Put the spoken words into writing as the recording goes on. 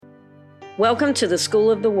Welcome to the School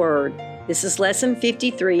of the Word. This is Lesson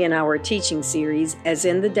 53 in our teaching series, As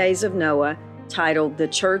in the Days of Noah, titled The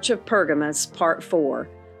Church of Pergamos, Part 4.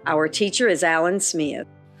 Our teacher is Alan Smith.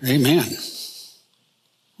 Amen.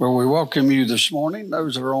 Well, we welcome you this morning,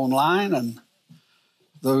 those that are online and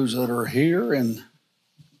those that are here in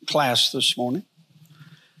class this morning,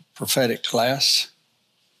 prophetic class.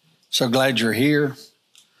 So glad you're here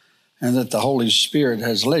and that the Holy Spirit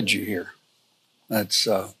has led you here. That's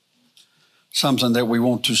something that we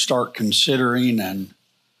want to start considering and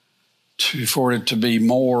for it to be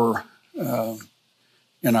more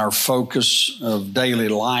in our focus of daily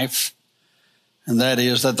life. And that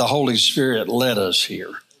is that the Holy Spirit led us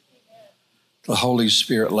here. The Holy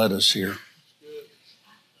Spirit led us here.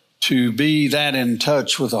 To be that in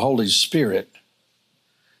touch with the Holy Spirit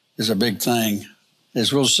is a big thing.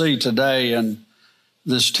 As we'll see today in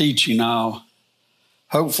this teaching, I'll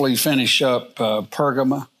hopefully finish up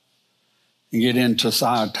Pergamos and get into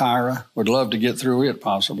Thyatira. Would love to get through it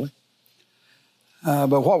possibly. But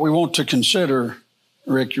what we want to consider,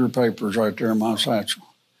 Rick, your paper's right there in my satchel.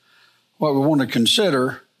 What we want to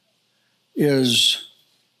consider is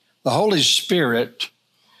the Holy Spirit.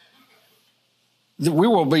 We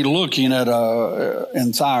will be looking at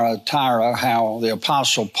in Thyatira how the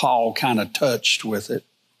Apostle Paul kind of touched with it.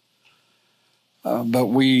 But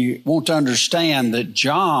we want to understand that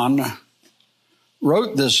John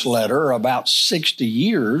wrote this letter about 60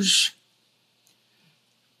 years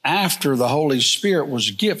after the Holy Spirit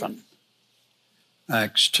was given.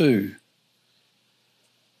 Acts 2.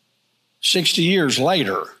 60 years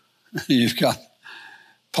later, you've got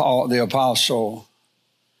Paul, the Apostle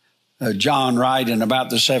John, writing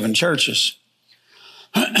about the seven churches.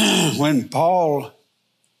 When Paul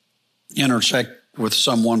intersected with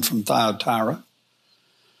someone from Thyatira,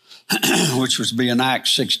 which was in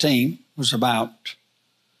Acts 16, was about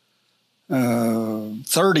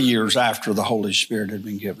 30 years after the Holy Spirit had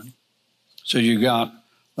been given. So you got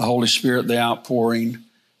the Holy Spirit, the outpouring,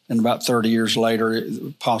 and about 30 years later,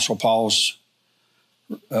 Apostle Paul's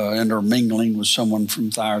intermingling with someone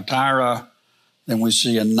from Thyatira. Then we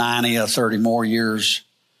see in 30 more years,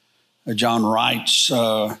 John writes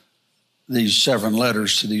these 7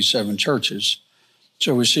 letters to these 7 churches.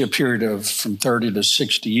 So we see a period of from 30 to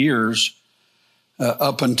 60 years.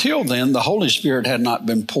 Up until then, the Holy Spirit had not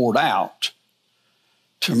been poured out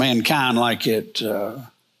to mankind like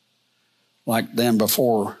then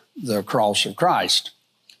before the cross of Christ.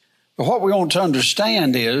 But what we want to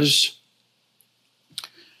understand is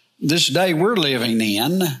this day we're living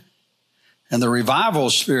in and the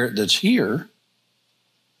revival spirit that's here,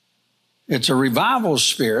 it's a revival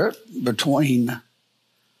spirit between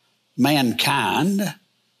mankind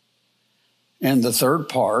and the third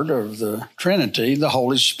part of the Trinity, the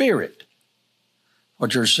Holy Spirit.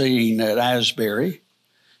 What you're seeing at Asbury,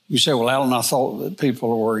 you say, well, Alan, I thought that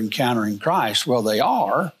people were encountering Christ. Well, they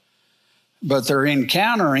are, but they're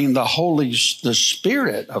encountering the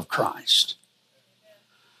Spirit of Christ.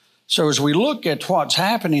 So as we look at what's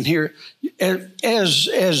happening here, as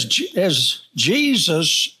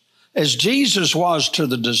Jesus was to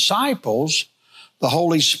the disciples, the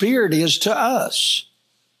Holy Spirit is to us.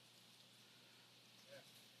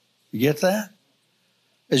 You get that?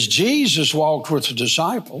 As Jesus walked with the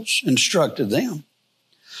disciples, instructed them,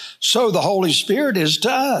 so the Holy Spirit is to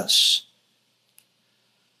us.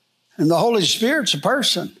 And the Holy Spirit's a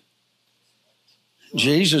person.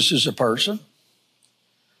 Jesus is a person.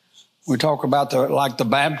 We talk about the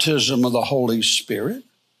baptism of the Holy Spirit.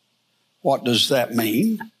 What does that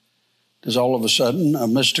mean? Does all of a sudden a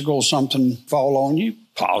mystical something fall on you?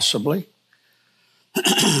 Possibly.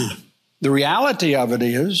 The reality of it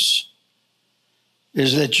is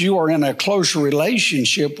that you are in a close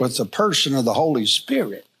relationship with the person of the Holy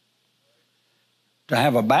Spirit. To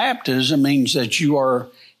have a baptism means that you are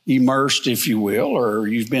immersed, if you will, or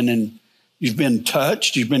you've been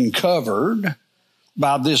touched, you've been covered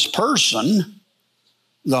by this person,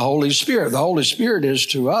 the Holy Spirit. The Holy Spirit is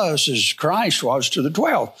to us as Christ was to the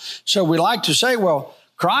 12. So we like to say, well,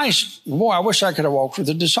 Christ, boy, I wish I could have walked with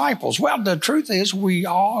the disciples. Well, the truth is we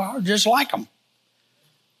all are just like them.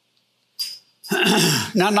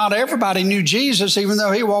 Now, not everybody knew Jesus, even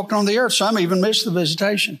though he walked on the earth. Some even missed the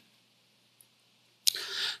visitation.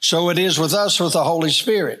 So it is with us with the Holy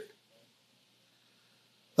Spirit.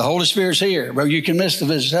 The Holy Spirit's here, but you can miss the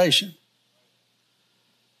visitation.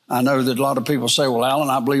 I know that a lot of people say, well,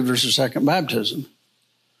 Alan, I believe there's a second baptism.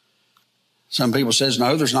 Some people says,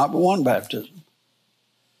 no, there's not but one baptism.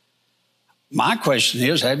 My question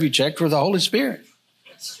is, have you checked with the Holy Spirit?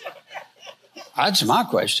 That's my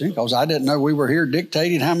question, because I didn't know we were here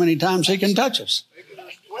dictating how many times he can touch us.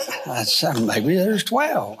 I said, maybe there's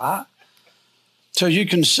 12. So you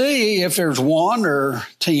can see if there's 1 or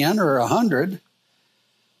 10 or 100,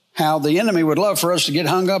 how the enemy would love for us to get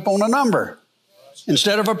hung up on a number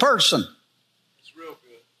instead of a person. It's real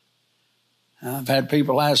good. I've had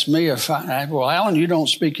people ask me, well, Alan, you don't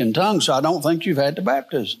speak in tongues, so I don't think you've had the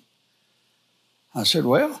baptism. I said,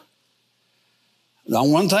 well, the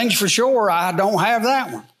one thing's for sure, I don't have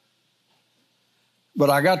that one. But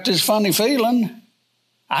I got this funny feeling.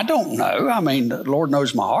 I don't know. I mean, the Lord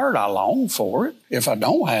knows my heart. I long for it if I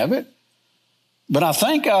don't have it. But I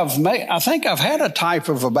think I've had a type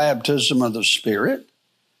of a baptism of the Spirit.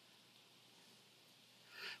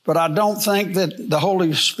 But I don't think that the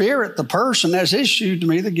Holy Spirit, the person, has issued to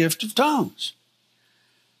me the gift of tongues.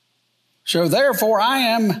 So therefore I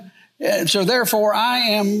am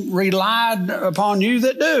relied upon you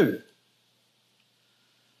that do.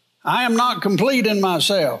 I am not complete in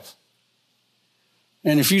myself.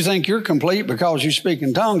 And if you think you're complete because you speak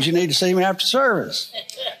in tongues, you need to see me after service.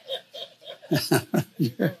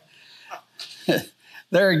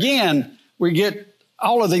 There again, we get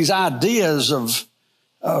all of these ideas of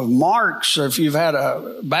marks. If you've had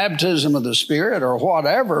a baptism of the Spirit or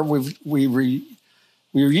whatever, we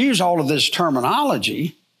use all of this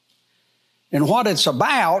terminology. And what it's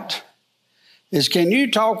about is, can you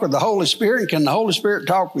talk with the Holy Spirit, and can the Holy Spirit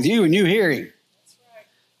talk with you and you hear Him? That's right.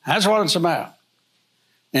 That's what it's about.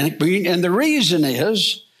 And the reason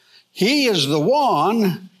is, He is the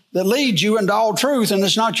one that leads you into all truth, and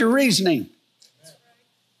it's not your reasoning. That's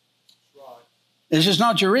right. It's just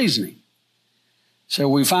not your reasoning. So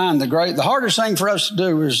we find the hardest thing for us to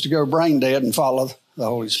do is to go brain dead and follow the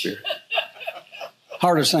Holy Spirit.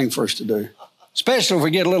 Hardest thing for us to do, especially if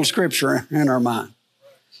we get a little scripture in our mind.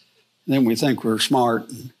 And then we think we're smart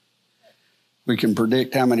and we can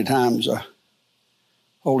predict how many times the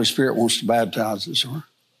Holy Spirit wants to baptize us. Or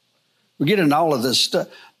we get into all of this stuff.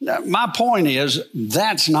 Now, my point is,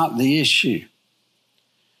 that's not the issue.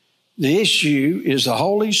 The issue is the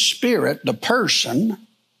Holy Spirit, the person.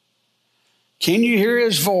 Can you hear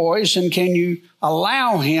His voice, and can you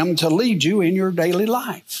allow Him to lead you in your daily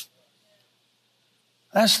life?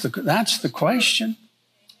 That's the question.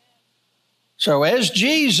 So as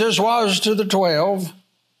Jesus was to the 12,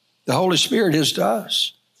 the Holy Spirit is to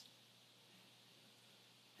us.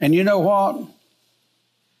 And you know what?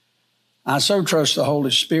 I so trust the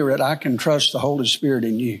Holy Spirit, I can trust the Holy Spirit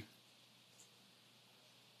in you.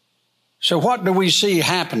 So what do we see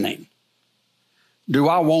happening? Do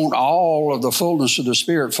I want all of the fullness of the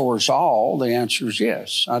Spirit for us all? The answer is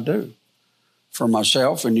yes, I do. For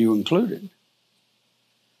myself and you included.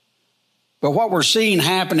 But what we're seeing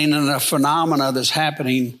happening in a phenomena that's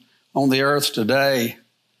happening on the earth today,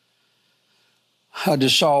 I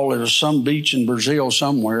just saw there was some beach in Brazil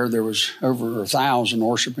somewhere. There was over 1,000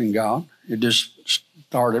 worshiping God. It just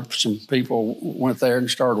started. Some people went there and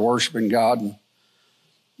started worshiping God, and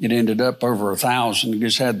it ended up over 1,000. It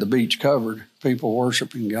just had the beach covered, people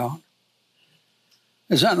worshiping God.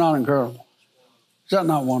 Is that not incredible? Is that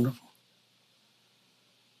not wonderful?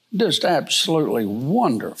 Just absolutely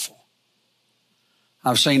wonderful.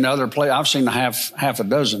 I've seen I've seen half a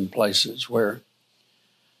dozen places where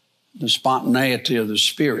the spontaneity of the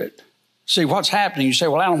Spirit. See, what's happening? You say,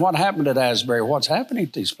 well, Alan, what happened at Asbury? What's happening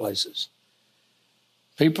at these places?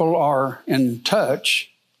 People are in touch,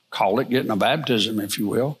 call it getting a baptism, if you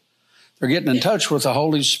will. They're getting in touch with the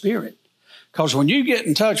Holy Spirit. Because when you get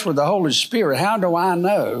in touch with the Holy Spirit, how do I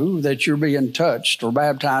know that you're being touched or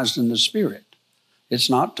baptized in the Spirit? It's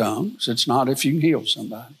not tongues. It's not if you can heal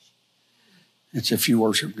somebody. It's if you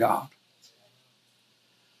worship God.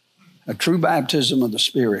 A true baptism of the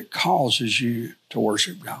Spirit causes you to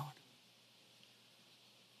worship God.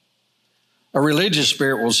 A religious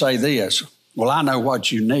spirit will say this, well, I know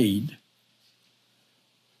what you need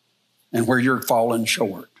and where you're falling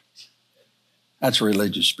short. That's a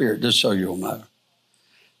religious spirit, just so you'll know.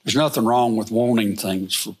 There's nothing wrong with wanting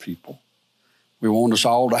things for people. We want us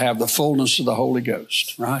all to have the fullness of the Holy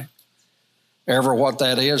Ghost, right? Ever what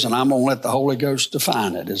that is, and I'm going to let the Holy Ghost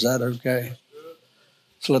define it. Is that okay?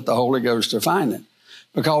 So let the Holy Ghost define it.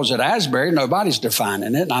 Because at Asbury, nobody's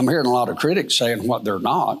defining it. And I'm hearing a lot of critics saying what they're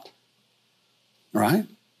not, right?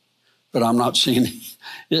 But I'm not seeing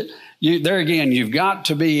it. There again, you've got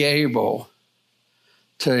to be able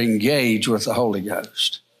to engage with the Holy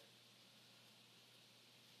Ghost.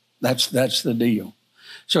 That's the deal.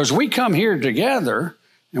 So as we come here together,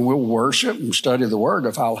 and we'll worship and study the Word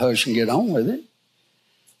if I'll hush and get on with it.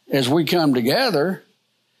 As we come together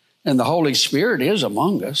and the Holy Spirit is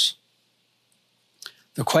among us,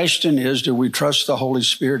 the question is, do we trust the Holy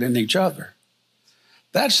Spirit in each other?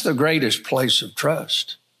 That's the greatest place of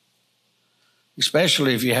trust.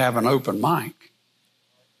 especially if you have an open mic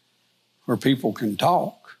where people can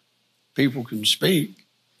talk, people can speak.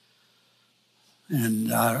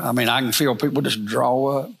 And I can feel people just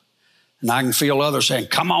draw up, and I can feel others saying,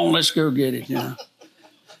 come on, let's go get it,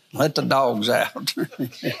 Let the dogs out.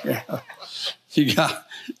 You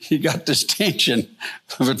got this tension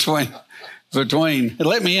between.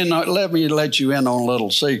 Let me let you in on a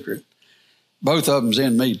little secret. Both of them's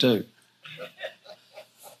in me too.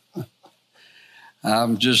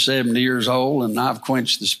 I'm just 70 years old, and I've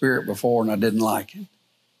quenched the Spirit before, and I didn't like it.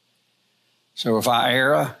 So if I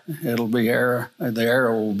err, it'll be error. The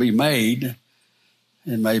error will be made,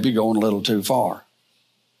 and maybe going a little too far.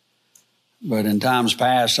 But in times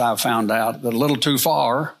past, I've found out that a little too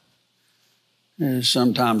far is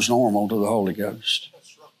sometimes normal to the Holy Ghost.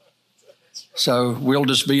 So we'll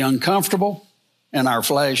just be uncomfortable in our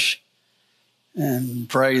flesh and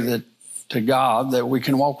pray that to God that we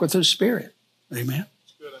can walk with His Spirit. Amen.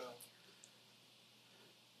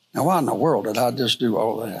 Now, why in the world did I just do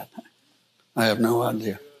all that? I have no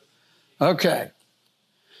idea. Okay.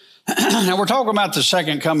 Now, we're talking about the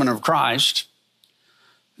second coming of Christ.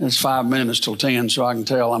 It's 5 minutes till 10, so I can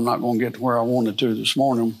tell I'm not going to get to where I wanted to this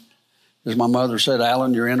morning. As my mother said,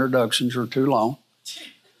 Alan, your introductions are too long.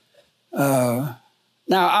 Now,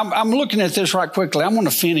 I'm looking at this right quickly. I'm going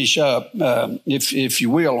to finish up, if you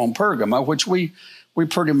will, on Pergamos, which we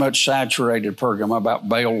pretty much saturated Pergamos about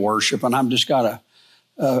Baal worship, and I've just got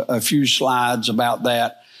a few slides about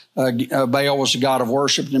that. Baal was the god of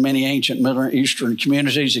worship in many ancient Middle Eastern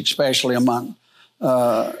communities, especially among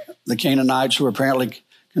the Canaanites, who apparently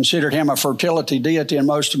considered him a fertility deity and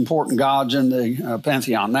most important gods in the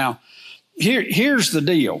pantheon. Now, here's the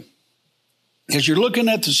deal. As you're looking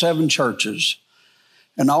at the 7 churches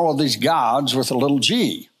and all of these gods with a little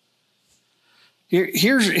g,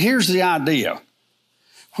 here's the idea.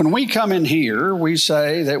 When we come in here, we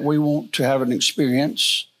say that we want to have an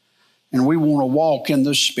experience and we want to walk in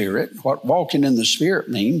the Spirit. What walking in the Spirit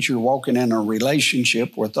means, you're walking in a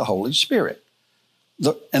relationship with the Holy Spirit.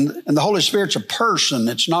 And the Holy Spirit's a person.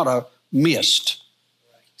 It's not a mist.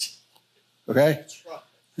 Okay?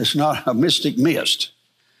 It's not a mystic mist.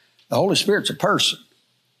 The Holy Spirit's a person.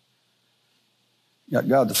 You got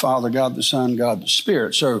God the Father, God the Son, God the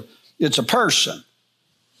Spirit. So it's a person.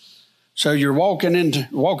 So you're walking in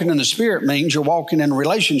the Spirit means you're walking in a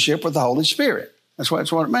relationship with the Holy Spirit. That's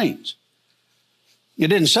what it means. It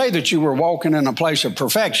didn't say that you were walking in a place of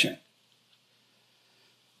perfection.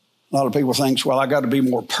 A lot of people think, well, I got to be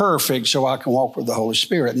more perfect so I can walk with the Holy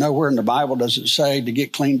Spirit. Nowhere in the Bible does it say to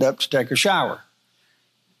get cleaned up to take a shower.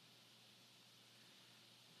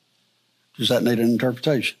 Does that need an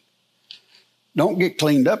interpretation? Don't get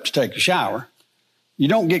cleaned up to take a shower. You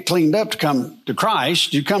don't get cleaned up to come to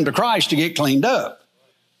Christ. You come to Christ to get cleaned up.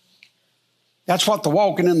 That's what the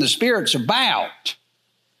walking in the Spirit's about.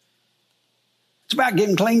 It's about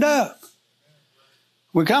getting cleaned up.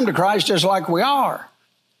 We come to Christ just like we are.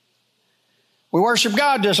 We worship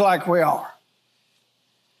God just like we are.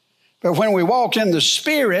 But when we walk in the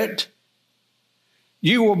Spirit,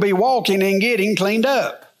 you will be walking and getting cleaned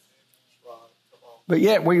up. But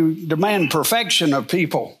yet we demand perfection of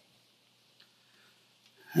people.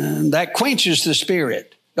 And that quenches the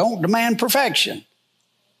Spirit. Don't demand perfection.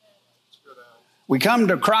 We come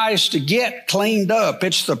to Christ to get cleaned up.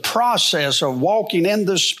 It's the process of walking in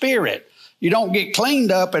the Spirit. You don't get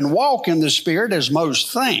cleaned up and walk in the Spirit as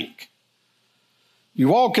most think. You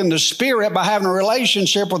walk in the Spirit by having a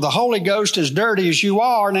relationship with the Holy Ghost as dirty as you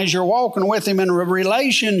are, and as you're walking with Him in a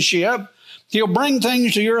relationship, He'll bring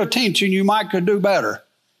things to your attention you might could do better.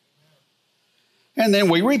 And then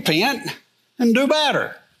we repent and do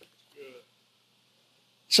better.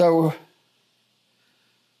 So,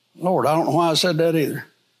 Lord, I don't know why I said that either.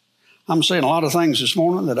 I'm saying a lot of things this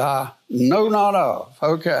morning that I know not of.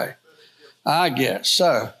 Okay, I guess.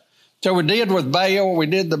 So we did with Baal. We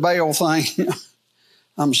did the Baal thing.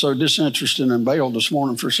 I'm so disinterested in Baal this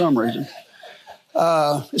morning for some reason.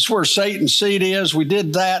 It's where Satan's seat is. We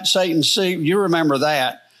did that, Satan's seat. You remember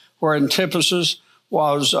that, where Antipas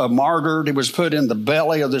was martyred. He was put in the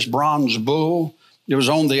belly of this bronze bull. It was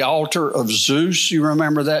on the altar of Zeus. You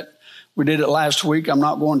remember that? We did it last week. I'm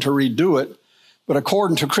not going to redo it. But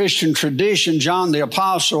according to Christian tradition, John the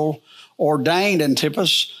Apostle ordained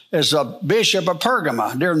Antipas as a bishop of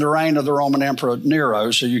Pergamos during the reign of the Roman Emperor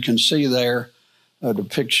Nero. So you can see there a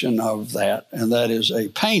depiction of that. And that is a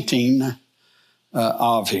painting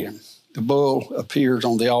of him. The bull appears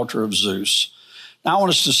on the altar of Zeus. Now, I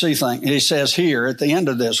want us to see things. He says here at the end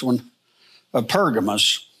of this one, of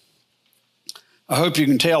Pergamos. I hope you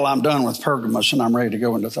can tell I'm done with Pergamos and I'm ready to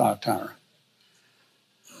go into Thyatira.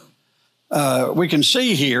 we can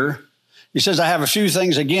see here, he says, I have a few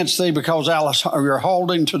things against thee because you're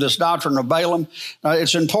holding to this doctrine of Balaam.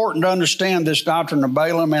 It's important to understand this doctrine of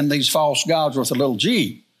Balaam and these false gods with a little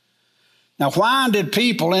g. Now, why did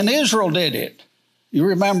people in Israel did it? You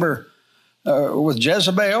remember with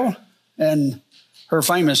Jezebel and her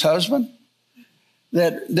famous husband?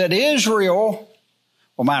 That Israel,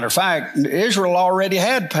 well, matter of fact, Israel already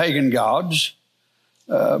had pagan gods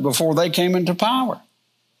before they came into power.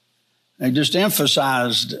 They just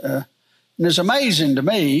emphasized, and it's amazing to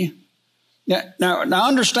me. Now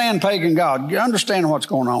understand pagan God. You understand what's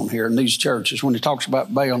going on here in these churches when he talks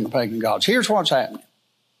about Baal and the pagan gods. Here's what's happening.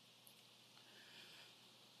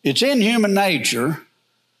 It's in human nature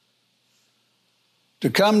to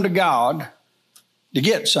come to God to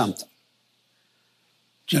get something.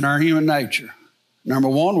 It's in our human nature. Number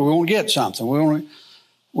one, we want to get something.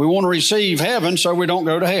 We want to receive heaven so we don't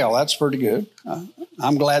go to hell. That's pretty good.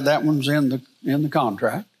 I'm glad that one's in the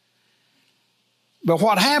contract. But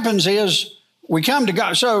what happens is we come to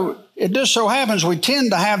God. So it just so happens we tend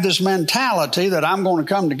to have this mentality that I'm going to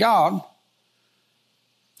come to God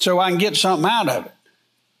so I can get something out of it.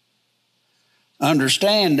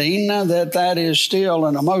 Understanding that is still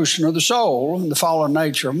an emotion of the soul and the fallen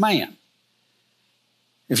nature of man.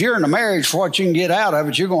 If you're in a marriage for what you can get out of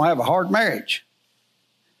it, you're going to have a hard marriage.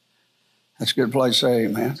 That's a good place to say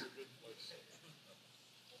amen.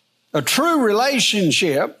 A true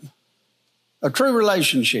relationship, to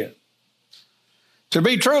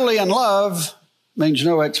be truly in love means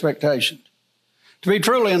no expectation. To be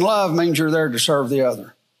truly in love means you're there to serve the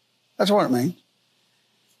other. That's what it means.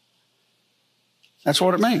 That's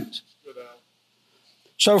what it means.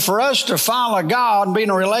 So for us to follow God and be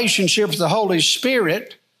in a relationship with the Holy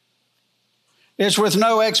Spirit, it's with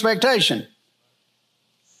no expectation.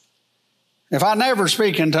 If I never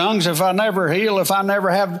speak in tongues, if I never heal, if I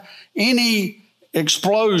never have any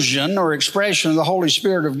explosion or expression of the Holy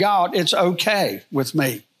Spirit of God, it's okay with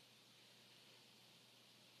me.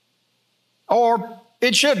 Or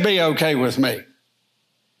it should be okay with me.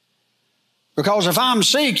 Because if I'm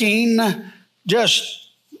seeking just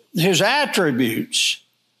his attributes,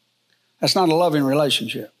 that's not a loving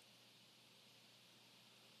relationship.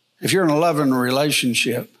 If you're in a loving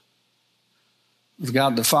relationship with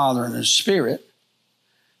God the Father and his Spirit,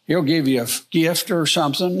 he'll give you a gift or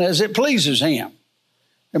something as it pleases him.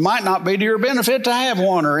 It might not be to your benefit to have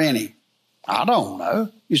one or any. I don't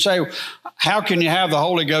know. You say, how can you have the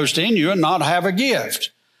Holy Ghost in you and not have a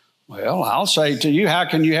gift? Well, I'll say to you, how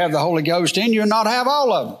can you have the Holy Ghost in you and not have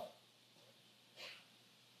all of them?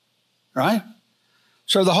 Right?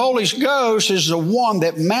 So the Holy Ghost is the one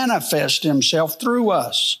that manifests himself through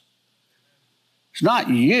us. It's not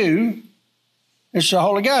you. It's the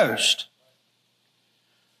Holy Ghost.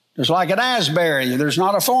 Just like at Asbury, there's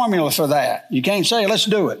not a formula for that. You can't say, let's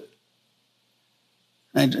do it.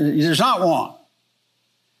 And there's not one.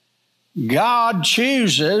 God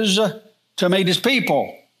chooses to meet his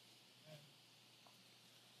people.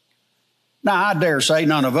 Now, I dare say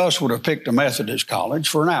none of us would have picked a Methodist college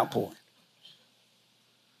for an outpouring.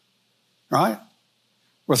 Right?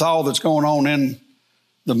 With all that's going on in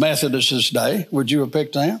the Methodists this day, would you have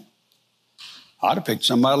picked them? I'd have picked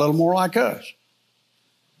somebody a little more like us.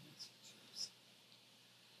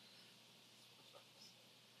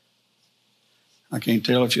 I can't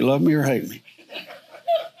tell if you love me or hate me.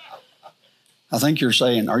 I think you're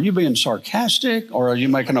saying, are you being sarcastic or are you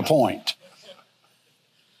making a point?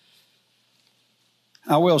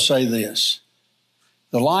 I will say this.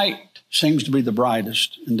 The light seems to be the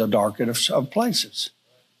brightest in the darkest of places.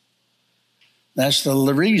 That's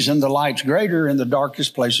the reason the light's greater in the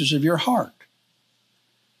darkest places of your heart.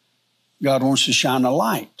 God wants to shine a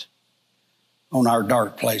light on our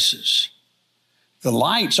dark places. The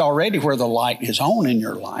light's already where the light is on in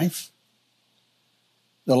your life.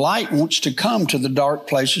 The light wants to come to the dark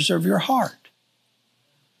places of your heart.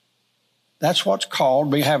 That's what's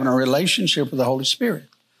called having a relationship with the Holy Spirit.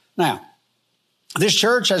 Now, this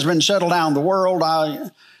church has been settled down in the world.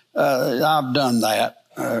 I've done that.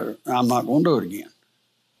 I'm not going to do it again.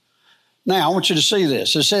 Now, I want you to see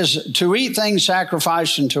this. It says, to eat things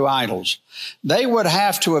sacrificed unto idols. They would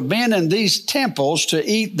have to have been in these temples to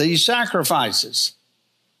eat these sacrifices.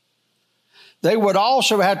 They would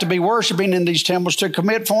also have to be worshiping in these temples to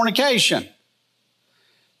commit fornication.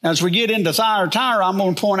 As we get into Thyatira, I'm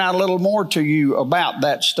going to point out a little more to you about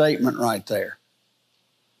that statement right there.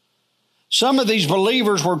 Some of these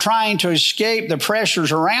believers were trying to escape the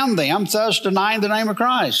pressures around them, thus denying the name of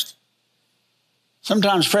Christ.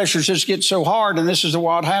 Sometimes pressures just get so hard, and this is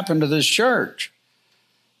what happened to this church.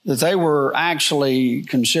 that they were actually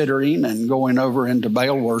considering and going over into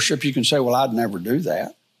Baal worship. You can say, well, I'd never do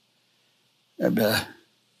that.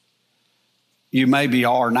 You maybe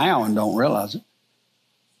are now and don't realize it.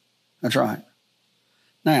 That's right.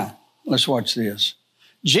 Now, let's watch this.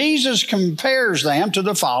 Jesus compares them to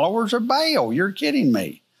the followers of Baal. You're kidding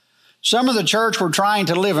me. Some of the church were trying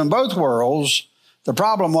to live in both worlds. The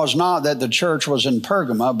problem was not that the church was in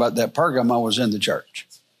Pergama, but that Pergama was in the church.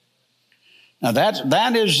 Now that's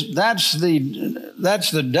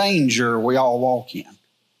the danger we all walk in.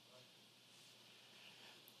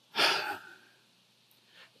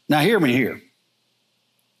 Now hear me here.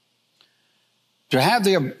 To have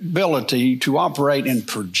the ability to operate in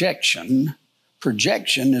projection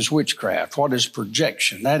is witchcraft. What is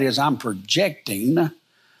projection? That is, I'm projecting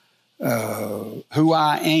who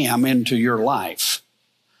I am into your life.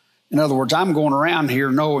 In other words, I'm going around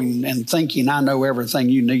here knowing and thinking I know everything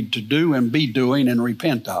you need to do and be doing and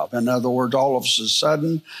repent of. In other words, all of a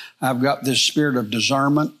sudden, I've got this spirit of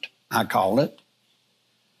discernment, I call it,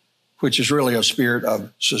 which is really a spirit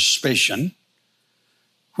of suspicion,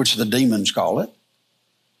 which the demons call it.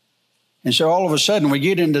 And so all of a sudden, we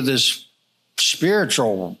get into this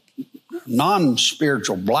spiritual,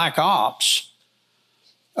 non-spiritual black ops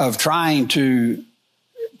of trying to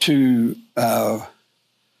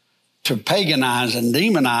paganize and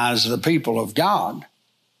demonize the people of God.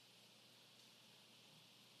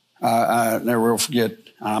 I never will forget,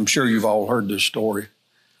 I'm sure you've all heard this story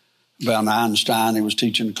about Einstein. He was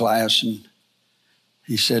teaching a class and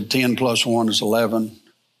he said 10 plus 1 is 11,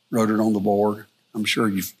 wrote it on the board. I'm sure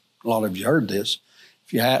a lot of you heard this.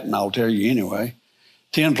 If you hadn't, I'll tell you anyway.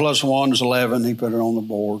 10 plus 1 is 11, he put it on the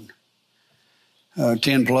board.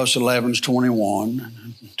 10 plus 11 is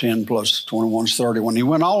 21. 10 plus 21 is 31. He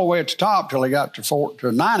went all the way at the top till he got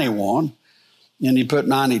to 91. And he put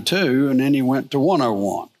 92, and then he went to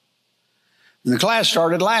 101. And the class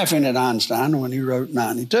started laughing at Einstein when he wrote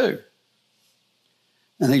 92.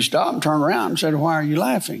 And he stopped and turned around and said, why are you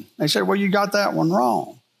laughing? They said, well, you got that one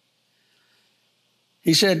wrong.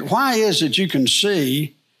 He said, why is it you can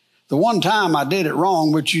see the one time I did it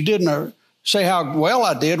wrong, but you didn't say how well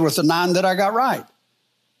I did with the 9 that I got right?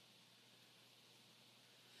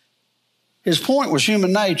 His point was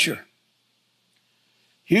human nature.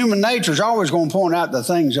 Human nature is always going to point out the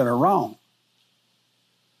things that are wrong,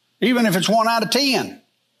 even if it's 1 out of 10.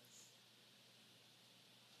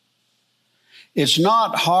 It's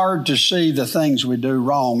not hard to see the things we do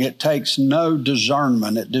wrong. It takes no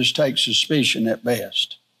discernment. It just takes suspicion at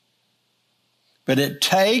best. But it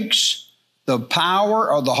takes the power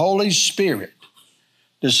of the Holy Spirit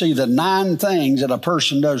to see the 9 things that a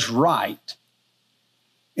person does right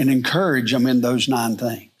and encourage them in those 9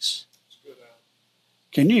 things.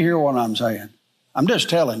 Can you hear what I'm saying? I'm just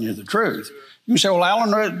telling you the truth. You say, well,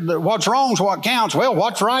 Alan, what's wrong is what counts. Well,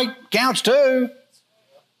 what's right counts too.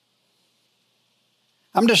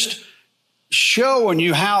 I'm just showing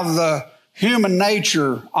you how the human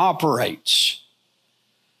nature operates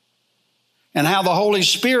and how the Holy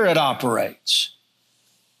Spirit operates.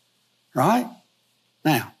 Right?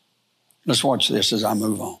 Now, let's watch this as I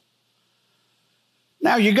move on.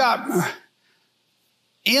 Now, you got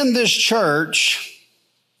in this church,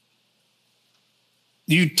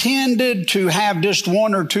 you tended to have just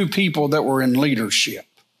 1 or 2 people that were in leadership.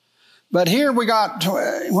 But here we got,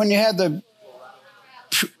 when you had the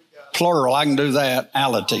plural, I can do that,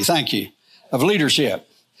 ality, thank you, of leadership.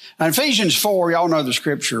 Now, Ephesians 4, y'all know the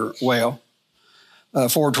scripture well.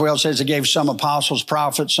 4:12 says he gave some apostles,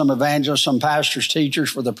 prophets, some evangelists, some pastors, teachers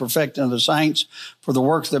for the perfecting of the saints, for the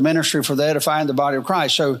work of the ministry, for the edifying the body of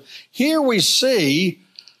Christ. So here we see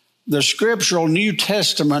the scriptural New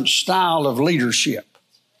Testament style of leadership.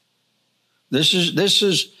 This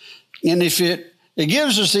is, and if it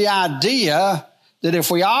gives us the idea that if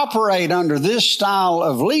we operate under this style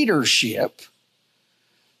of leadership,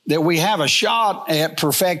 that we have a shot at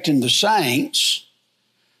perfecting the saints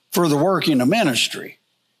for the working of ministry,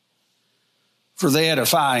 for the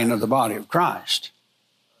edifying of the body of Christ.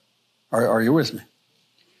 Are you with me?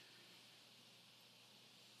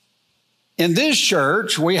 In this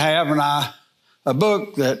church, we have a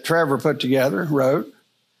book that Trevor put together, wrote.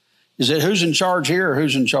 Is it who's in charge here or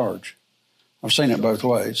who's in charge? I've seen it both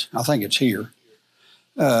ways. I think it's here.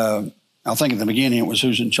 I think at the beginning it was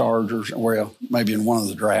who's in charge, or well, maybe in one of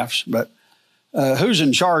the drafts. But who's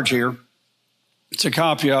in charge here? It's a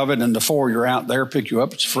copy of it in the foyer out there. Pick you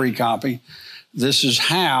up. It's a free copy. This is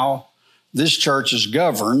how this church is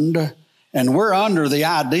governed, and we're under the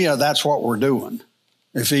idea that's what we're doing.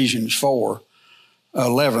 Ephesians 4,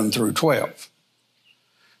 11 through 12.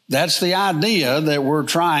 That's the idea that we're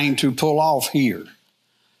trying to pull off here.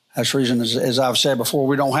 That's the reason, as I've said before,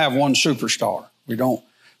 we don't have one superstar. We don't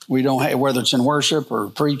have, whether it's in worship or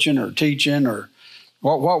preaching or teaching, or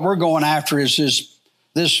what we're going after is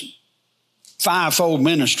this fivefold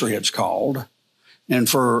ministry, it's called. And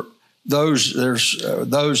for those, there's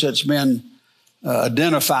those that's been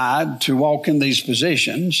identified to walk in these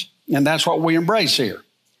positions, and that's what we embrace here.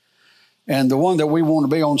 And the one that we want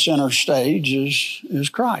to be on center stage is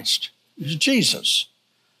Christ, is Jesus.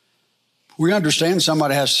 We understand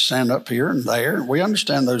somebody has to stand up here and there. We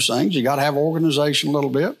understand those things. You got to have organization a little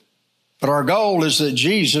bit. But our goal is that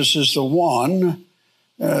Jesus is the one,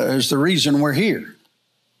 is the reason we're here,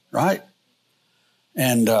 right?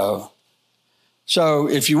 And so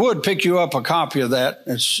if you would, pick you up a copy of that.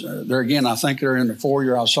 It's there again, I think they're in the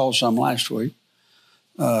foyer. I saw some last week.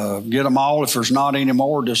 Get them all. If there's not any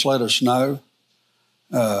more, just let us know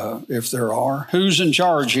if there are. Who's in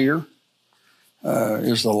charge here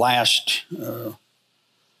is the last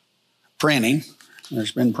printing.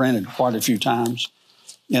 It's been printed quite a few times.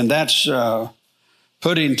 And that's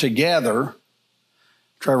putting together.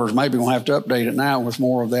 Trevor's maybe going to have to update it now with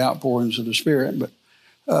more of the outpourings of the Spirit. But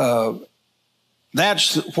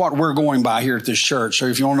that's what we're going by here at this church. So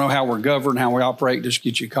if you want to know how we're governed, how we operate, just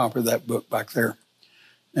get you a copy of that book back there,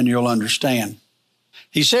 and you'll understand.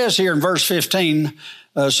 He says here in verse 15,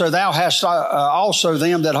 so thou hast also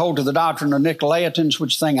them that hold to the doctrine of Nicolaitans,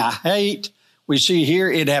 which thing I hate. We see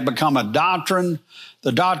here it had become a doctrine.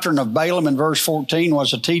 The doctrine of Balaam in verse 14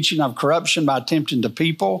 was a teaching of corruption by tempting the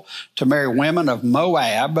people to marry women of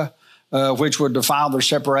Moab, which would defile their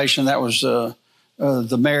separation. That was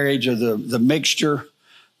the marriage or the mixture.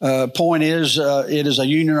 Point is, it is a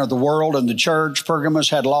union of the world and the church. Pergamos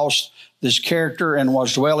had lost this character and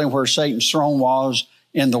was dwelling where Satan's throne was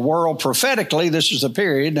in the world. Prophetically, this is the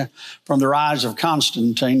period from the rise of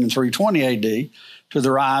Constantine in 320 AD to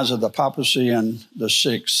the rise of the papacy in the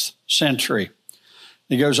 6th century.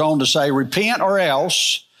 He goes on to say, repent or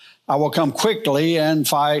else I will come quickly and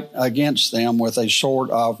fight against them with a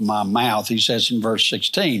sword of my mouth, he says in verse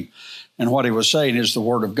 16. And what he was saying is the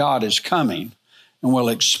word of God is coming and will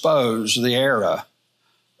expose the error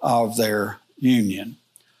of their union.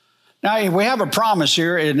 Now, we have a promise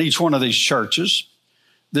here in each one of these churches.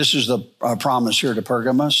 This is the promise here to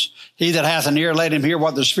Pergamos. He that hath an ear, let him hear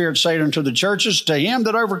what the Spirit saith unto the churches. To him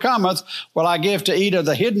that overcometh will I give to eat of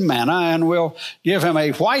the hidden manna, and will give him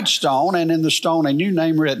a white stone, and in the stone a new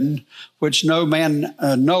name written, which no man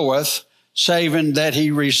knoweth, saving that he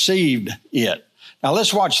received it. Now,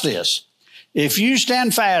 let's watch this. If you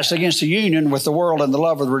stand fast against the union with the world and the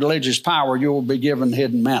love of the religious power, you will be given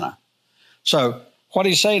hidden manna. So what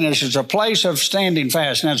he's saying is it's a place of standing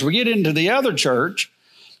fast. Now, as we get into the other church,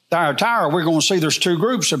 Thyatira, we're going to see there's two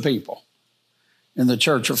groups of people in the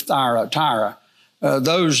church of Thyatira.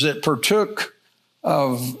 Those that partook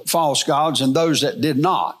of false gods and those that did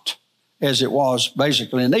not, as it was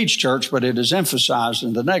basically in each church, but it is emphasized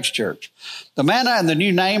in the next church. The manna and the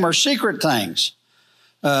new name are secret things.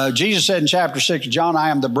 Jesus said in chapter 6 of John, I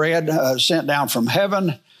am the bread sent down from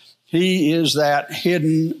heaven. He is that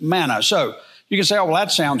hidden manna. So you can say, oh, well,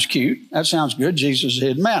 that sounds cute. That sounds good. Jesus is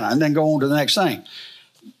hidden manna. And then go on to the next thing.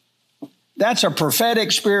 That's a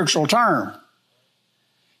prophetic spiritual term.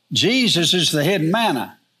 Jesus is the hidden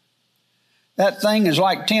manna. That thing is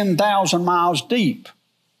like 10,000 miles deep.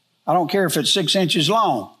 I don't care if it's 6 inches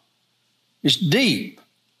long. It's deep.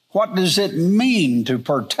 What does it mean to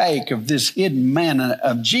partake of this hidden manna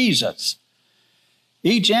of Jesus?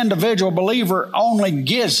 Each individual believer only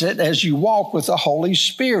gets it as you walk with the Holy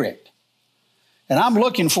Spirit. And I'm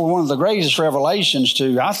looking for one of the greatest revelations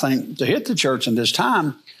I think, to hit the church in this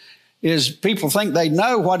time is people think they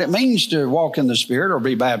know what it means to walk in the Spirit or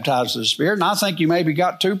be baptized in the Spirit, and I think you maybe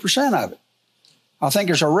got 2% of it. I think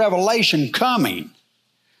there's a revelation coming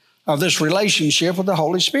of this relationship with the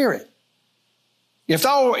Holy Spirit. If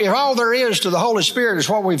all there is to the Holy Spirit is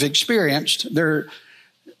what we've experienced,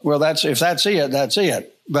 if that's it, that's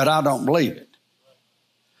it. But I don't believe it.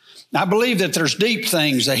 I believe that there's deep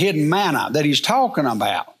things, the hidden manna that he's talking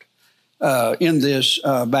about in this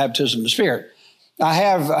baptism of the Spirit. I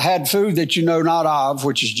have had food that you know not of,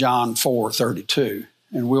 which is John 4:32,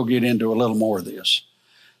 and we'll get into a little more of this.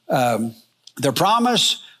 The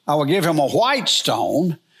promise, I will give him a white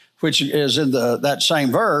stone, which is in that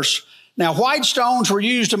same verse. Now, white stones were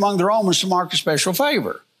used among the Romans to mark a special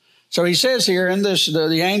favor. So he says here in this,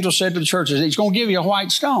 the angel said to the churches, he's going to give you a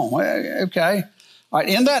white stone. Okay. All right.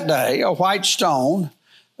 In that day, a white stone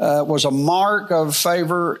was a mark of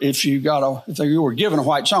favor if you were given a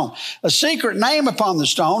white stone. A secret name upon the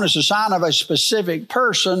stone is a sign of a specific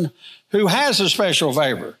person who has a special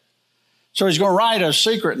favor. So he's going to write a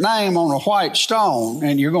secret name on a white stone,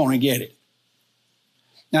 and you're going to get it.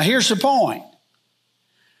 Now, here's the point.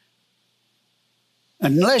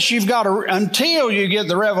 Until you get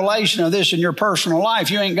the revelation of this in your personal life,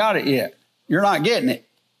 you ain't got it yet. You're not getting it.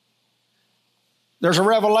 There's a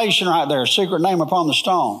revelation right there, a secret name upon the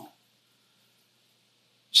stone.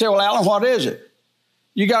 You say, well, Alan, what is it?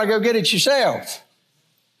 You got to go get it yourself.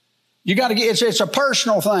 You got to get it's a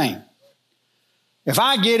personal thing. If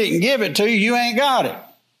I get it and give it to you, you ain't got it.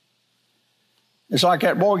 It's like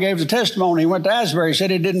that boy gave the testimony. He went to Asbury. He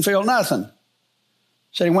said he didn't feel nothing.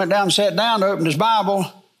 Said he went down and sat down, opened his Bible,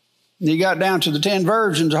 and he got down to the 10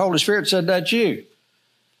 virgins. The Holy Spirit said, that's you.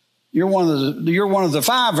 You're one of the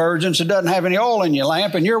 5 virgins that doesn't have any oil in your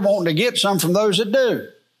lamp, and you're wanting to get some from those that do.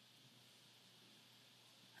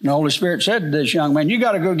 And the Holy Spirit said to this young man, you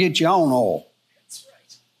got to go get your own oil. That's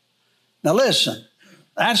right. Now listen,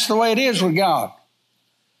 that's the way it is with God.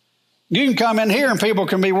 You can come in here and people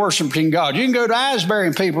can be worshiping God. You can go to Asbury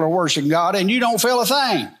and people are worshiping God and you don't feel a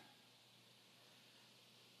thing.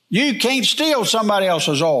 You can't steal somebody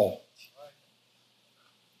else's oil.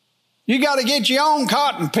 You got to get your own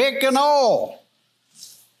cotton pick and oil.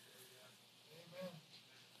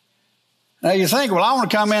 Now you think, well, I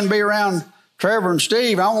want to come in and be around Trevor and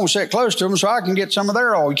Steve. I want to sit close to them so I can get some of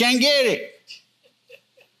their oil. You can't get it.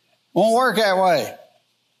 Won't work that way.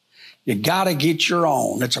 You got to get your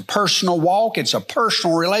own. It's a personal walk. It's a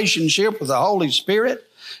personal relationship with the Holy Spirit.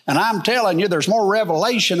 And I'm telling you, there's more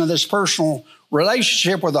revelation of this personal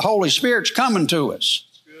relationship with the Holy Spirit's coming to us.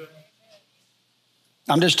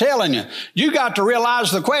 I'm just telling you, you got to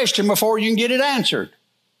realize the question before you can get it answered.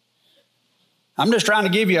 I'm just trying to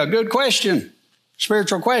give you a good question,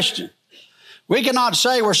 spiritual question. We cannot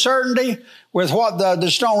say with certainty with what the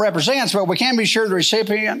stone represents, but we can be sure the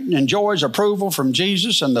recipient enjoys approval from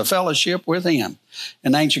Jesus and the fellowship with him.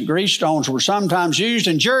 In ancient Greece, stones were sometimes used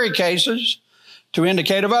in jury cases to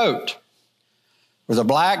indicate a vote, with a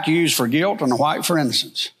black used for guilt and a white for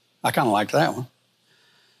innocence. I kind of like that one.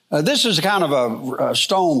 This is kind of a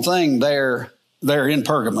stone thing there in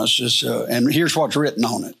Pergamos, and here's what's written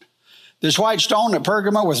on it. This white stone at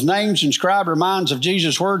Pergamos with names inscribed reminds of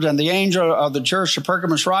Jesus' words, and the angel of the church of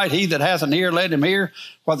Pergamos write, he that hath an ear, let him hear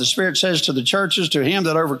what the Spirit says to the churches. To him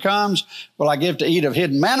that overcomes will I give to eat of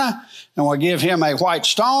hidden manna, and will give him a white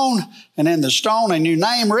stone, and in the stone a new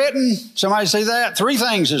name written. Somebody see that? 3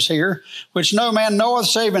 things is here, which no man knoweth,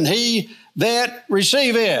 saving he that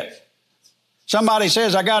receive it. Somebody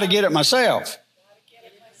says, I got to get it myself.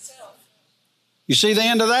 You see the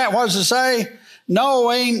end of that? What does it say? No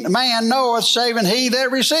man knoweth, saving he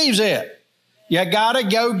that receives it. You got to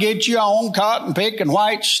go get your own cotton pick and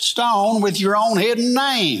white stone with your own hidden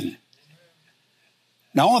name.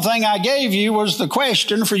 The only thing I gave you was the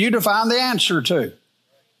question for you to find the answer to.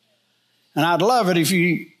 And I'd love it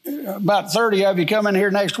if about 30 of you come in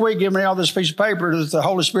here next week, give me all this piece of paper that the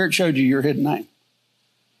Holy Spirit showed you your hidden name.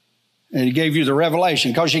 And he gave you the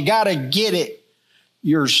revelation, because you got to get it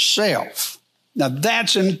yourself. Now,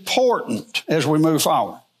 that's important as we move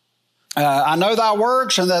forward. I know thy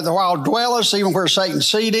works, and that while dwellest, even where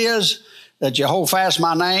Satan's seat is, that you hold fast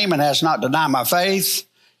my name and hast not denied my faith,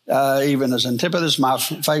 even as Antipater, my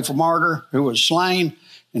faithful martyr, who was slain.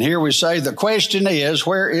 And here we say, the question is,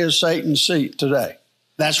 where is Satan's seat today?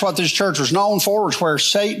 That's what this church was known for, is where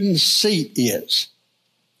Satan's seat is.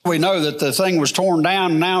 We know that the thing was torn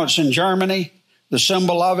down, and now it's in Germany, the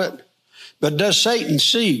symbol of it. But does Satan's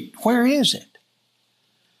seat, where is it?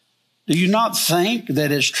 Do you not think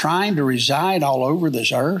that it's trying to reside all over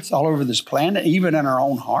this earth, all over this planet, even in our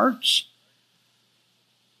own hearts?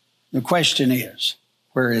 The question is,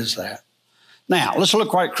 where is that? Now, let's look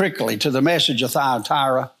quite quickly to the message of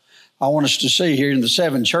Thyatira. I want us to see here in the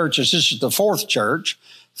 7 churches. This is the 4th church,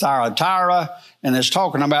 Thyatira, and it's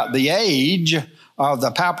talking about the age of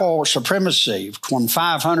the papal supremacy from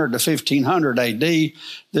 500 to 1500 AD.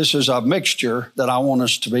 This is a mixture that I want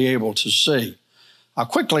us to be able to see. I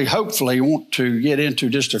quickly, hopefully, want to get into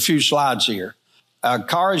just a few slides here.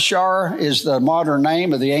 Karashar is the modern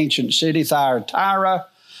name of the ancient city, Thyatira.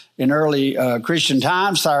 In early Christian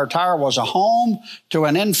times, Thyatira was a home to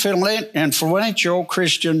an influential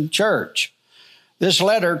Christian church. This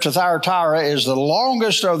letter to Thyatira is the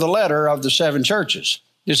longest of the letter of the 7 churches.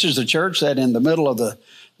 This is the church that's in the middle of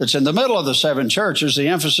the 7 churches. The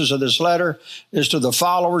emphasis of this letter is to the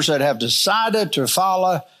followers that have decided to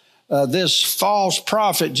follow this false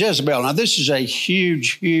prophet Jezebel. Now, this is a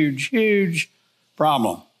huge, huge, huge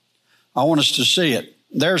problem. I want us to see it.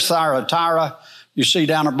 There's Thyatira. You see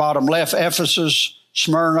down at bottom left, Ephesus,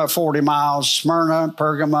 Smyrna, 40 miles, Smyrna,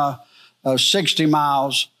 Pergamos, 60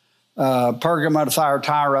 miles. Pergamos to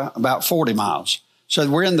Thyatira, about 40 miles. So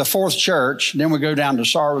we're in the fourth church. Then we go down to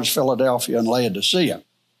Sardis, Philadelphia, and Laodicea.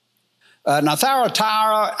 Now,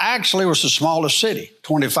 Thyatira actually was the smallest city,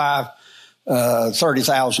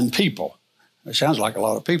 30,000 people. It sounds like a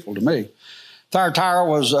lot of people to me. Thyatira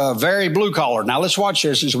was very blue-collar. Now, let's watch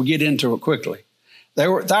this as we get into it quickly.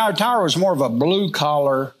 Thyatira was more of a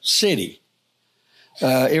blue-collar city.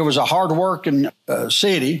 It was a hard-working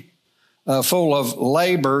city full of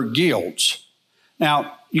labor guilds.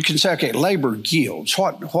 Now, you can say, okay, labor guilds.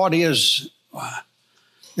 What is,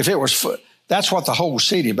 if it was, that's what the whole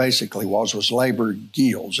city basically was labor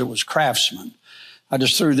guilds. It was craftsmen. I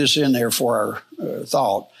just threw this in there for our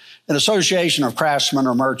thought. An association of craftsmen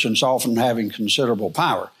or merchants often having considerable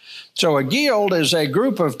power. So a guild is a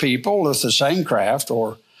group of people with the same craft,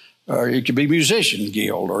 or it could be musician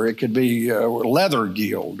guild, or it could be leather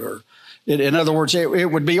guild, or in other words,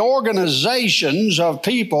 it would be organizations of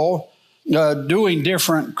people doing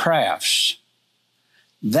different crafts.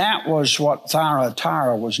 That was what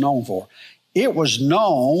Thyatira was known for. It was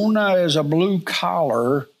known as a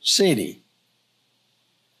blue-collar city.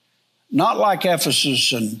 Not like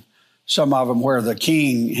Ephesus and some of them where the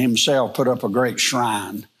king himself put up a great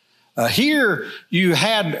shrine. Here you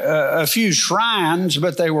had a few shrines,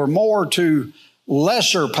 but they were more to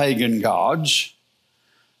lesser pagan gods,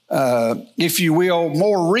 if you will,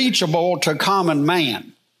 more reachable to common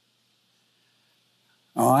man.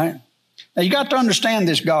 All right? Now, you got to understand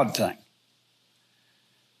this God thing.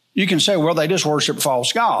 You can say, well, they just worship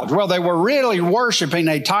false gods. Well, they were really worshiping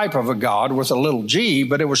a type of a god with a little g,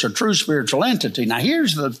 but it was a true spiritual entity. Now,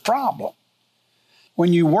 here's the problem.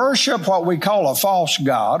 When you worship what we call a false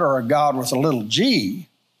god or a god with a little g,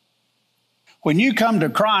 when you come to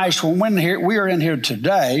Christ, when we are in here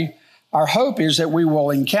today, our hope is that we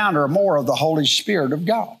will encounter more of the Holy Spirit of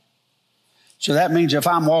God. So that means if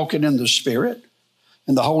I'm walking in the Spirit,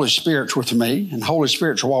 and the Holy Spirit's with me, and the Holy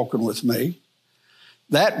Spirit's walking with me,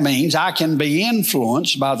 that means I can be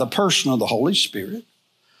influenced by the person of the Holy Spirit.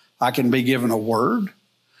 I can be given a word.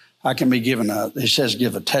 I can be given it says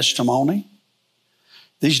give a testimony.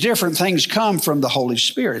 These different things come from the Holy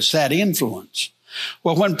Spirit. It's that influence.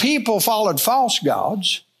 Well, when people followed false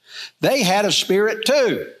gods, they had a spirit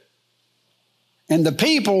too. And the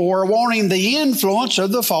people were wanting the influence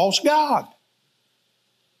of the false god.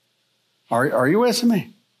 Are you with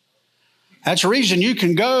me? That's the reason you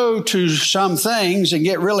can go to some things and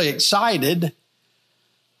get really excited.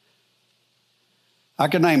 I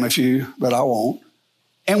could name a few, but I won't.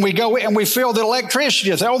 And we go and we feel the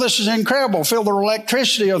electricity. Oh, this is incredible. Feel the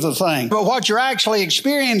electricity of the thing. But what you're actually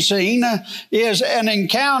experiencing is an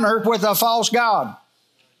encounter with a false god.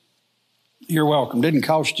 You're welcome. Didn't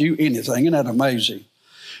cost you anything. Isn't that amazing?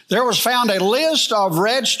 There was found a list of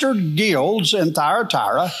registered guilds in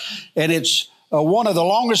Thyatira, and it's one of the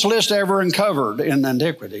longest lists ever uncovered in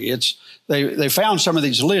antiquity. They found some of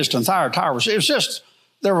these lists in Thyatira. It was just,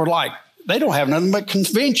 they were like, they don't have nothing but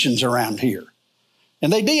conventions around here.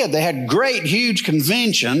 And they did. They had great, huge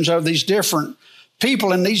conventions of these different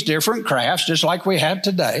people in these different crafts, just like we have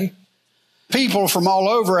today. People from all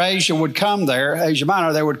over Asia would come there, Asia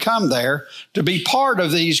Minor, they would come there to be part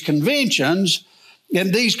of these conventions.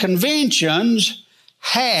 And these conventions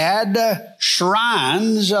had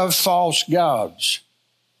shrines of false gods.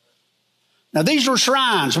 Now, these were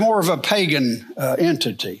shrines, more of a pagan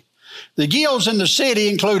entity. The guilds in the city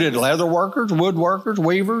included leather workers, woodworkers,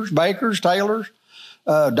 weavers, bakers, tailors,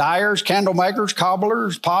 dyers, candle makers,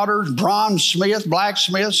 cobblers, potters, bronze smiths,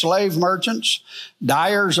 blacksmiths, slave merchants,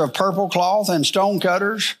 dyers of purple cloth, and stone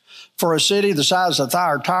cutters. For a city the size of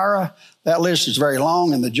Thyatira, that list is very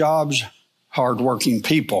long, and the jobs hardworking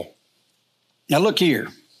people. Now look here.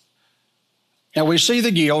 Now we see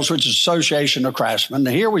the guilds, which is Association of Craftsmen.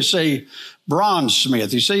 Now here we see bronze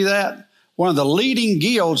smith. You see that? One of the leading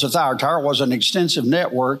guilds of Thyatira was an extensive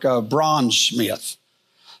network of bronze smith.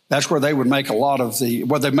 That's where they would make they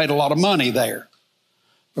made a lot of money there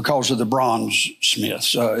because of the bronze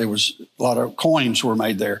smiths. It was a lot of coins were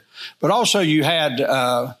made there. But also you had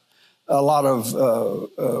a lot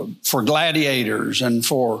of, for gladiators and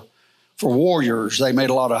for warriors, they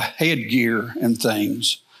made a lot of headgear and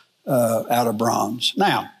things out of bronze.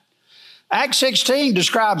 Now, Acts 16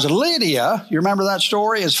 describes Lydia, you remember that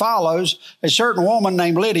story, as follows. A certain woman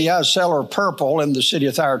named Lydia, a seller of purple in the city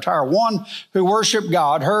of Thyatira, one who worshiped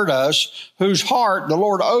God, heard us, whose heart the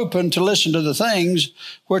Lord opened to listen to the things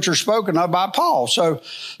which are spoken of by Paul. So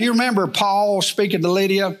you remember Paul speaking to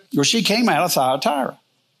Lydia? Well, she came out of Thyatira.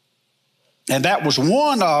 And that was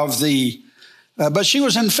one of the, but she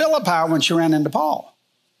was in Philippi when she ran into Paul.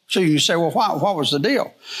 So you say, well, what was the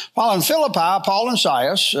deal? While in Philippi, Paul and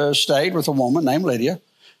Silas stayed with a woman named Lydia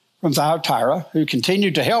from Thyatira, who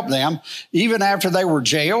continued to help them even after they were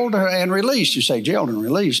jailed and released. You say, jailed and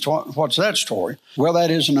released, what's that story? Well,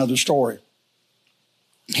 that is another story.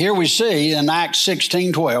 Here we see in Acts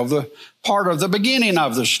 16:12, the part of the beginning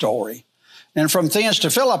of the story. And from thence to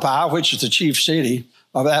Philippi, which is the chief city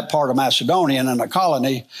of that part of Macedonia and a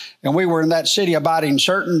colony, and we were in that city abiding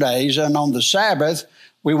certain days, and on the Sabbath,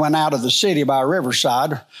 we went out of the city by a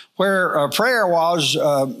riverside where a prayer was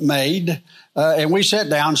made, and we sat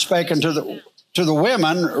down, spake unto the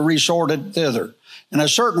women resorted thither. And a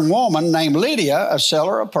certain woman named Lydia, a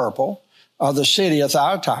seller of purple of the city of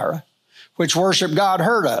Thyatira, which worshiped God,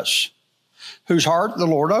 heard us, whose heart the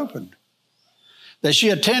Lord opened, that she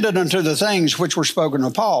attended unto the things which were spoken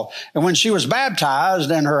of Paul. And when she was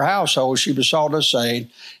baptized in her household, she besought us,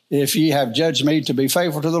 saying, if ye have judged me to be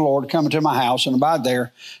faithful to the Lord, come into my house and abide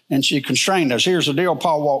there. And she constrained us. Here's the deal.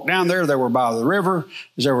 Paul walked down there. They were by the river.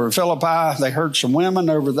 As they were in Philippi, they heard some women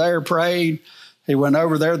over there prayed. He went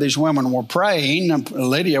over there. These women were praying.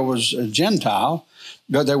 Lydia was a Gentile,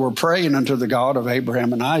 but they were praying unto the God of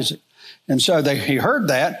Abraham and Isaac. And so he heard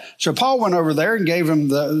that. So Paul went over there and gave him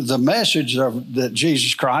the message that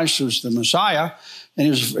Jesus Christ was the Messiah. And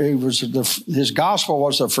his gospel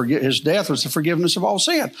was his death was the forgiveness of all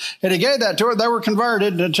sin. And he gave that to her. They were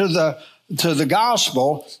converted to the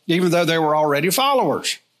gospel, even though they were already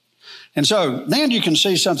followers. And so then you can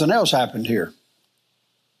see something else happened here.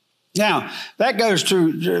 Now, that goes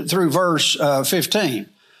through verse 15.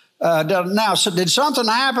 Now, so did something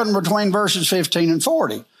happen between verses 15 and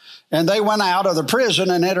 40? And they went out of the prison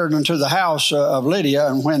and entered into the house of Lydia.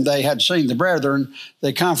 And when they had seen the brethren,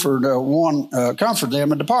 they comforted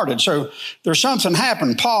them and departed. So there's something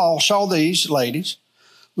happened. Paul saw these ladies.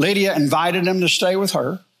 Lydia invited them to stay with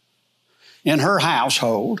her in her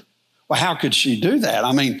household. Well, how could she do that?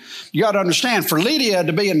 I mean, you got to understand, for Lydia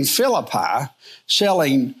to be in Philippi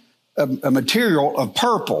selling a material of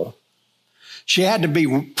purple, she had to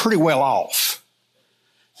be pretty well off.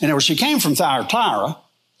 And she came from Thyatira.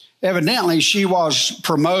 Evidently, she was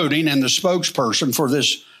promoting and the spokesperson for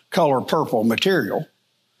this color purple material.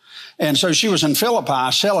 And so she was in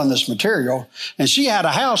Philippi selling this material, and she had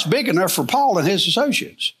a house big enough for Paul and his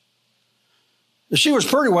associates. She was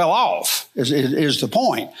pretty well off, is the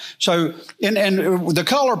point. So, and the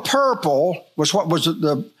color purple was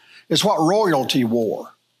what royalty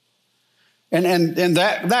wore. And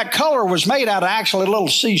that color was made out of actually little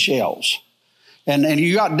seashells. And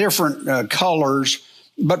you got different colors.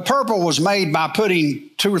 But purple was made by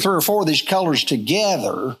putting 2 or 3 or 4 of these colors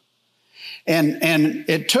together. And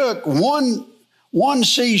it took one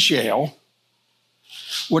seashell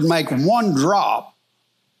would make 1 drop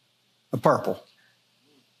of purple.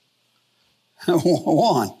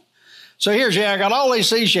 1. So I got all these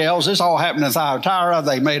seashells. This all happened in Thyatira.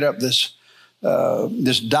 They made up this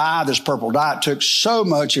dye, this purple dye. It took so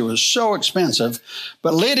much. It was so expensive.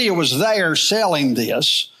 But Lydia was there selling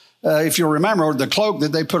this. If you remember, the cloak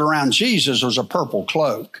that they put around Jesus was a purple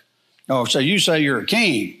cloak. Oh, so you say you're a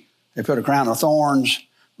king. They put a crown of thorns,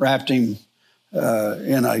 wrapped him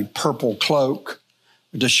in a purple cloak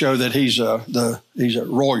to show that he's a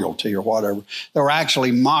royalty or whatever. They were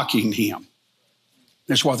actually mocking him.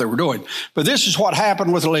 That's what they were doing. But this is what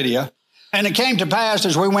happened with Lydia. And it came to pass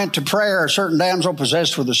as we went to prayer, a certain damsel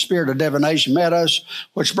possessed with the spirit of divination met us,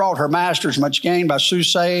 which brought her masters much gain by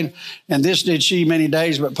soothsaying. And this did she many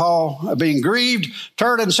days. But Paul, being grieved,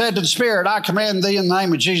 turned and said to the spirit, I command thee in the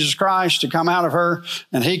name of Jesus Christ to come out of her.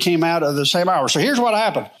 And he came out of the same hour. So here's what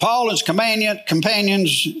happened. Paul and his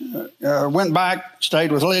companions went back,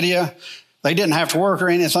 stayed with Lydia. They didn't have to work or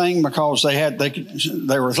anything because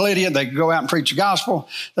they were with Lydia. They could go out and preach the gospel.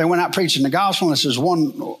 They went out preaching the gospel. And this is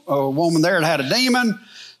one woman there that had a demon.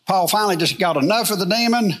 Paul finally just got enough of the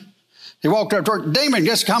demon. He walked up to her. The demon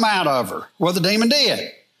gets come out of her. Well, the demon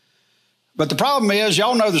did. But the problem is,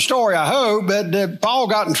 y'all know the story, I hope, that Paul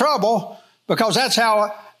got in trouble because that's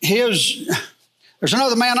how there's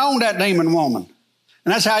another man owned that demon woman.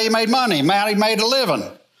 And that's how he made money. He made a living.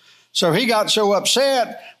 So he got so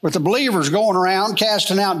upset with the believers going around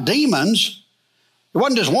casting out demons. It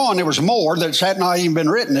wasn't just one, there was more that had not even been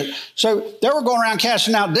written. So they were going around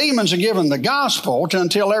casting out demons and giving the gospel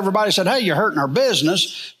until everybody said, hey, you're hurting our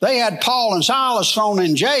business. They had Paul and Silas thrown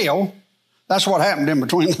in jail. That's what happened in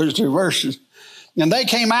between those 2 verses. And they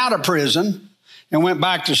came out of prison and went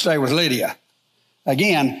back to stay with Lydia.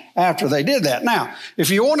 Again, after they did that. Now, if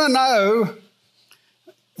you want to know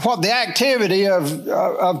what the activity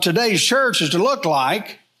of today's church is to look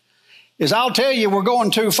like, is I'll tell you we're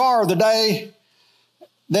going too far the day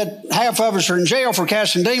that half of us are in jail for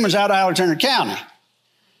casting demons out of Alexander County.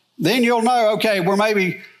 Then you'll know, okay,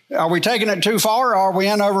 are we taking it too far? Are we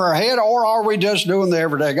in over our head? Or are we just doing the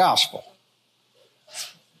everyday gospel?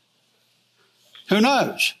 Who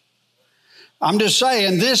knows? I'm just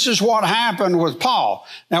saying this is what happened with Paul.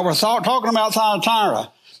 Now we're talking about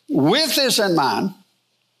Thyatira. With this in mind,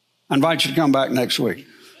 I invite you to come back next week.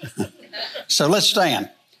 So let's stand.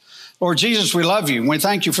 Lord Jesus, we love you and we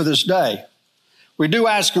thank you for this day. We do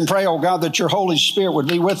ask and pray, oh God, that your Holy Spirit would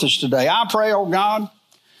be with us today. I pray, oh God,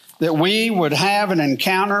 that we would have an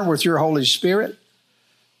encounter with your Holy Spirit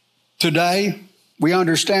today. We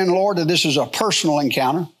understand, Lord, that this is a personal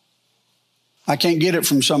encounter. I can't get it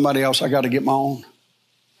from somebody else. I got to get my own.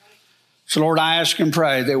 So, Lord, I ask and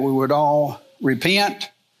pray that we would all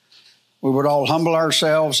repent. We would all humble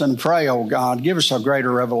ourselves and pray, oh God, give us a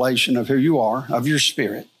greater revelation of who you are, of your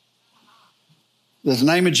Spirit, that the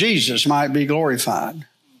name of Jesus might be glorified.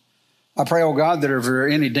 I pray, oh God, that if there are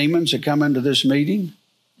any demons that come into this meeting,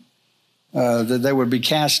 that they would be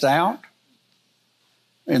cast out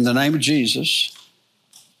in the name of Jesus.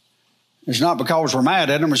 It's not because we're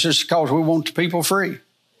mad at them. It's just because we want the people free.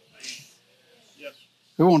 Yes.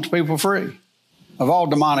 We want the people free of all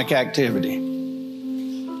demonic activity.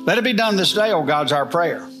 Let it be done this day, oh God's our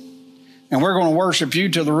prayer. And we're going to worship you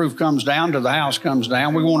till the roof comes down, till the house comes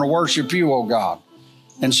down. We want to worship you, oh God,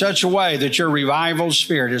 in such a way that your revival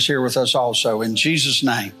spirit is here with us also. In Jesus'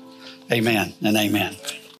 name, amen and amen.